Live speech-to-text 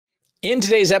In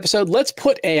today's episode, let's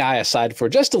put AI aside for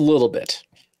just a little bit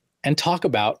and talk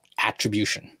about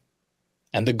attribution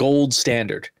and the gold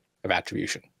standard of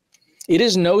attribution. It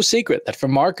is no secret that for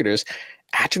marketers,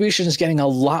 attribution is getting a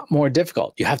lot more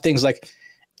difficult. You have things like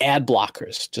ad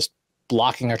blockers, just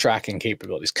blocking our tracking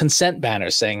capabilities, consent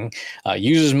banners saying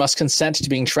users must consent to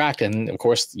being tracked. And of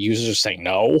course, users are saying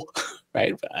no,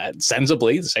 right?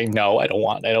 Sensibly saying, no, I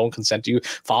don't consent to you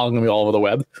following me all over the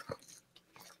web.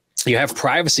 You have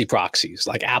privacy proxies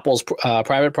like Apple's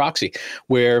private proxy,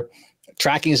 where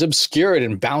tracking is obscured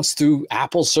and bounced through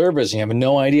Apple servers and you have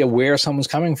no idea where someone's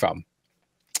coming from.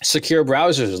 Secure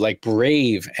browsers like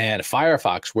Brave and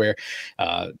Firefox, where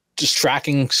just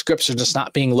tracking scripts are just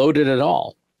not being loaded at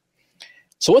all.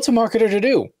 So what's a marketer to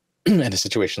do in a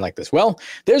situation like this? Well,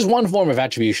 there's one form of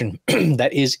attribution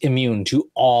that is immune to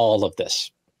all of this.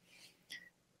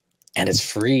 And it's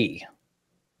free.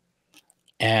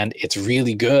 And it's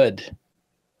really good.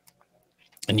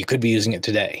 And you could be using it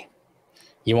today.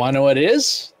 You want to know what it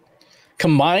is?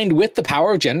 Combined with the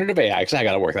power of generative AI, because I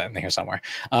got to work that in here somewhere.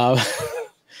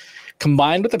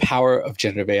 Combined with the power of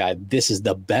generative AI, this is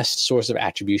the best source of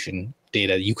attribution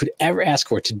data you could ever ask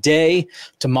for today,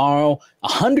 tomorrow,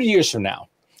 100 years from now.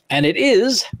 And it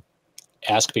is,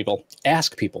 ask people,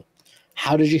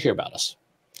 how did you hear about us?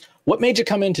 What made you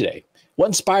come in today? What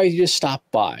inspired you to stop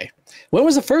by? When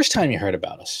was the first time you heard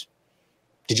about us?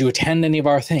 Did you attend any of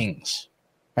our things?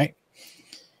 Right?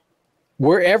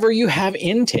 Wherever you have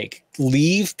intake,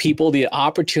 leave people the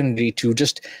opportunity to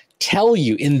just tell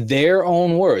you in their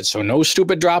own words. So no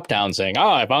stupid drop down saying, oh,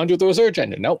 I found you through a search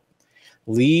engine. Nope.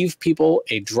 Leave people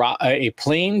a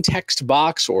plain text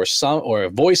box or a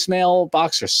voicemail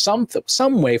box or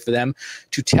some way for them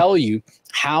to tell you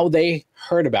how they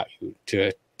heard about you,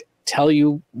 to tell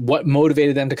you what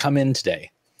motivated them to come in today.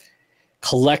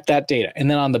 Collect that data.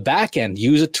 And then on the back end,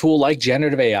 use a tool like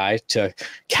generative AI to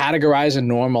categorize and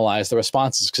normalize the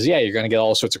responses. Because, yeah, you're going to get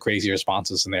all sorts of crazy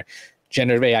responses in there.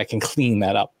 Generative AI can clean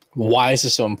that up. Why is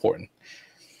this so important?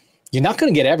 You're not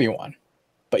going to get everyone,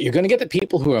 but you're going to get the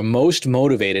people who are most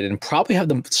motivated and probably have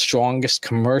the strongest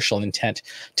commercial intent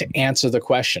to answer the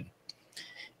question.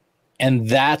 And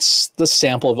that's the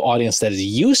sample of audience that is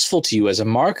useful to you as a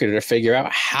marketer to figure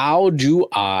out, how do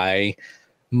I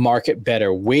market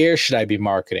better? Where should I be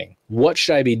marketing? What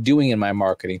should I be doing in my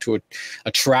marketing to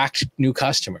attract new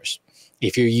customers?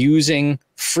 If you're using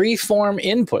free form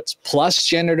inputs plus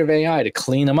generative AI to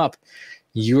clean them up,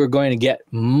 you are going to get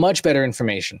much better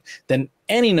information than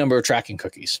any number of tracking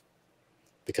cookies,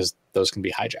 because those can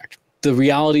be hijacked. The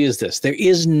reality is this: there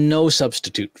is no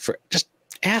substitute for just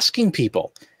asking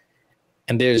people.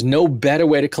 And there's no better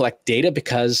way to collect data,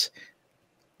 because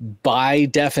by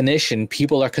definition,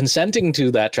 people are consenting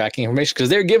to that tracking information because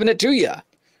they're giving it to you.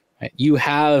 Right? You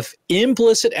have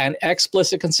implicit and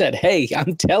explicit consent. Hey,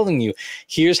 I'm telling you,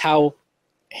 here's how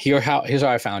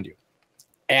I found you.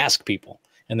 Ask people,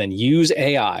 and then use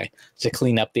AI to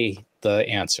clean up the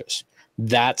answers.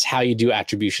 That's how you do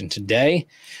attribution today.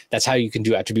 That's how you can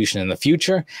do attribution in the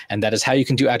future. And that is how you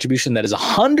can do attribution that is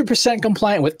 100%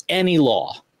 compliant with any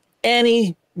law,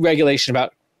 any regulation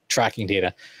about tracking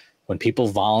data, when people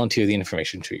volunteer the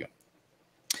information to you.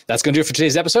 That's going to do it for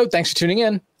today's episode. Thanks for tuning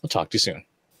in. We'll talk to you soon.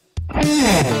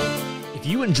 If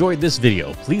you enjoyed this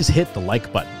video, please hit the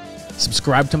like button.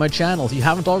 Subscribe to my channel if you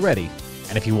haven't already.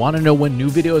 And if you want to know when new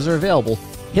videos are available,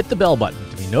 hit the bell button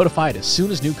to be notified as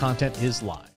soon as new content is live.